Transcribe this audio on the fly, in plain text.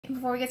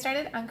before we get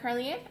started, I'm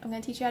Carly Ann. I'm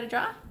going to teach you how to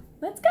draw.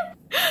 Let's go.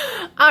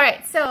 All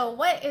right, so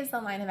what is the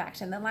line of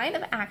action? The line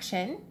of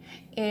action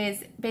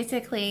is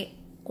basically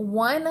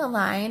one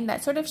line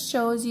that sort of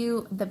shows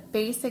you the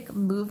basic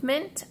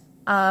movement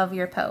of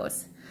your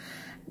pose.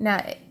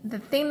 Now, the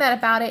thing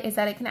about it is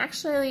that it can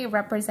actually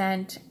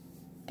represent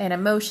an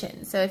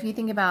emotion. So if you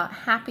think about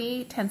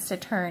happy tends to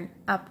turn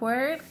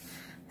upward,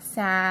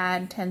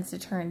 sad tends to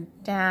turn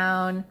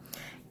down,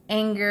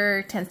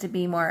 anger tends to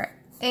be more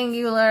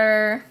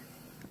angular.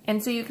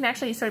 And so you can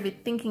actually sort of be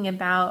thinking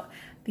about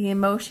the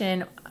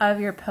emotion of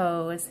your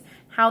pose,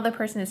 how the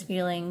person is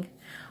feeling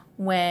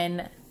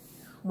when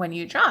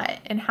you draw it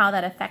and how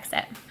that affects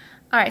it.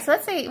 All right, so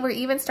let's say we're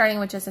even starting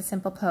with just a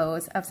simple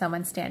pose of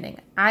someone standing.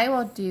 I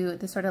will do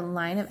the sort of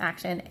line of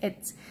action.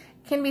 It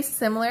can be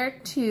similar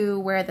to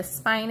where the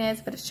spine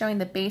is, but it's showing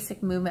the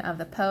basic movement of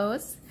the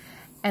pose.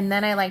 And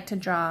then I like to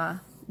draw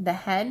the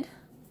head,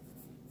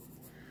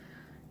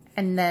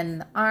 and then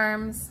the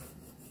arms,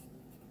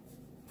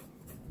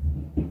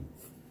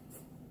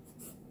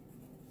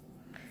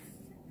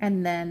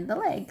 and then the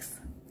legs.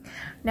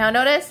 Now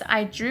notice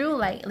I drew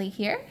lightly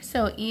here,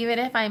 so even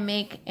if I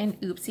make an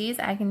oopsies,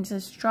 I can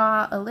just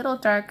draw a little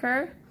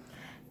darker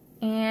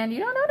and you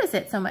don't notice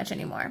it so much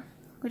anymore,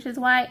 which is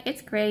why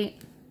it's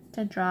great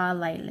to draw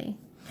lightly.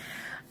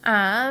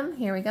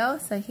 Here we go.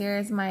 So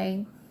here's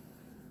my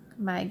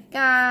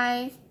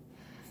guy,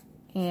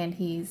 and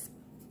he's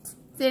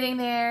sitting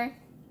there,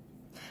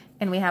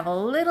 and we have a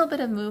little bit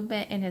of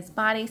movement in his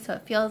body, so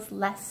it feels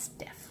less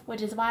stiff,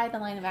 which is why the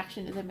line of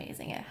action is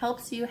amazing. It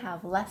helps you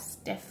have less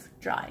stiff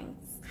drawings.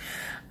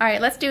 All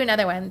right, let's do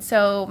another one.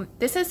 So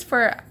this is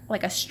for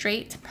like a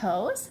straight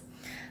pose.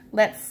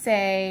 Let's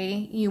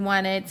say you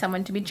wanted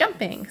someone to be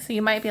jumping. So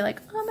you might be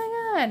like, oh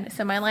my God.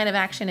 So my line of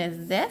action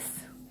is this.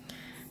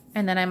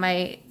 And then I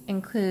might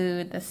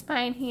include the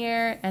spine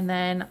here, and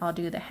then I'll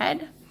do the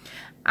head.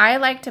 I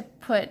like to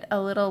put a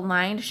little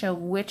line to show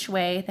which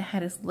way the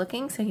head is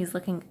looking. So he's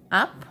looking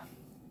up,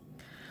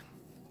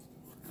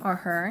 or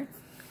her.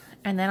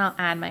 And then I'll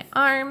add my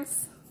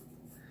arms.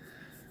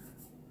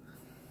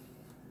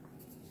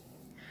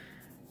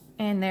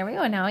 And there we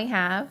go. Now we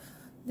have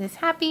this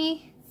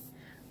happy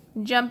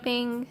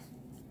jumping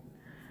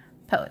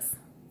pose.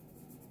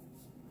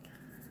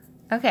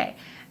 Okay,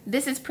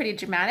 this is pretty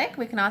dramatic.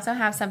 We can also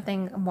have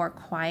something more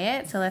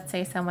quiet. So let's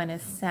say someone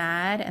is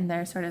sad and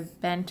they're sort of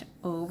bent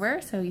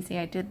over. So you see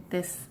I did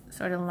this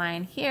sort of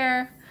line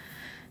here,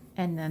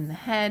 and then the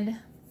head.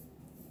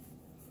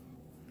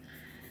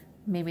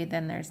 Maybe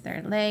then there's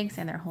their legs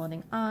and they're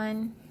holding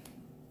on.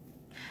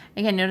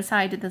 Again, notice how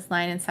I did this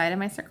line inside of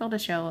my circle to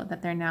show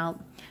that they're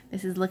now,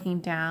 this is looking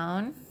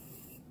down,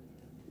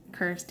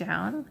 curves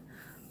down,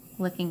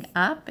 looking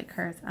up, it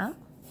curves up.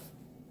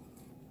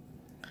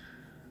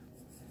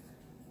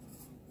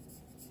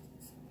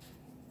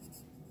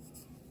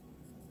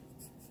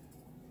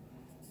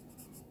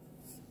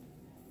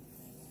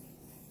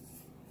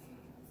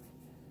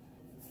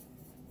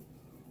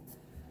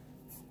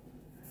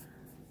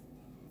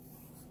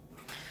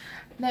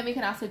 Then we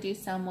can also do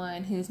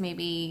someone who's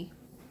maybe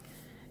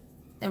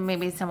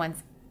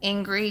someone's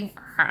angry.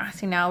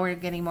 So now we're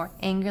getting more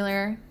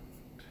angular.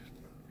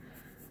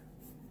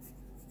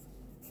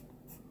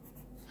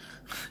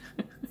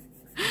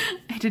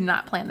 I did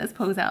not plan this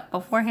pose out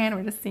beforehand.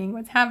 We're just seeing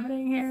what's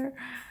happening here.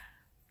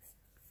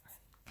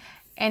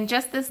 And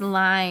just this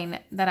line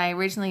that I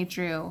originally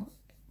drew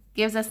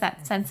gives us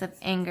that sense of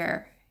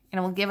anger, and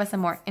it will give us a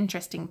more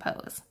interesting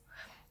pose.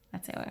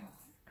 That's it.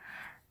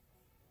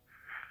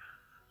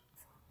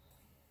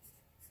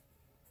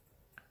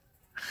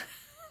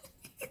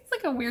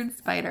 Like a weird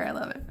spider. I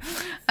love it.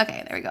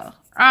 Okay, there we go.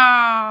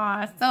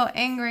 Ah, so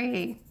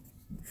angry.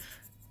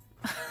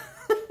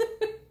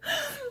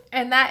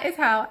 And that is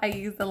how I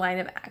use the line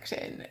of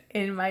action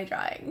in my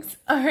drawings.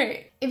 All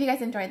right. If you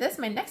guys enjoyed this,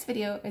 my next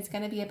video is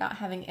going to be about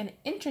having an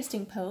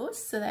interesting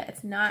pose so that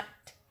it's not,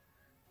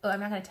 oh, I'm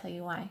not going to tell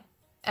you why.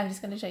 I'm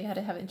just going to show you how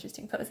to have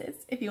interesting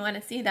poses. If you want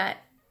to see that,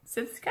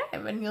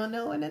 subscribe and you'll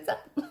know when it's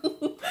up.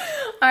 All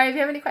right, if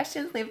you have any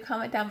questions, leave a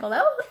comment down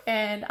below,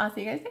 and I'll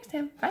see you guys next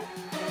time. Bye.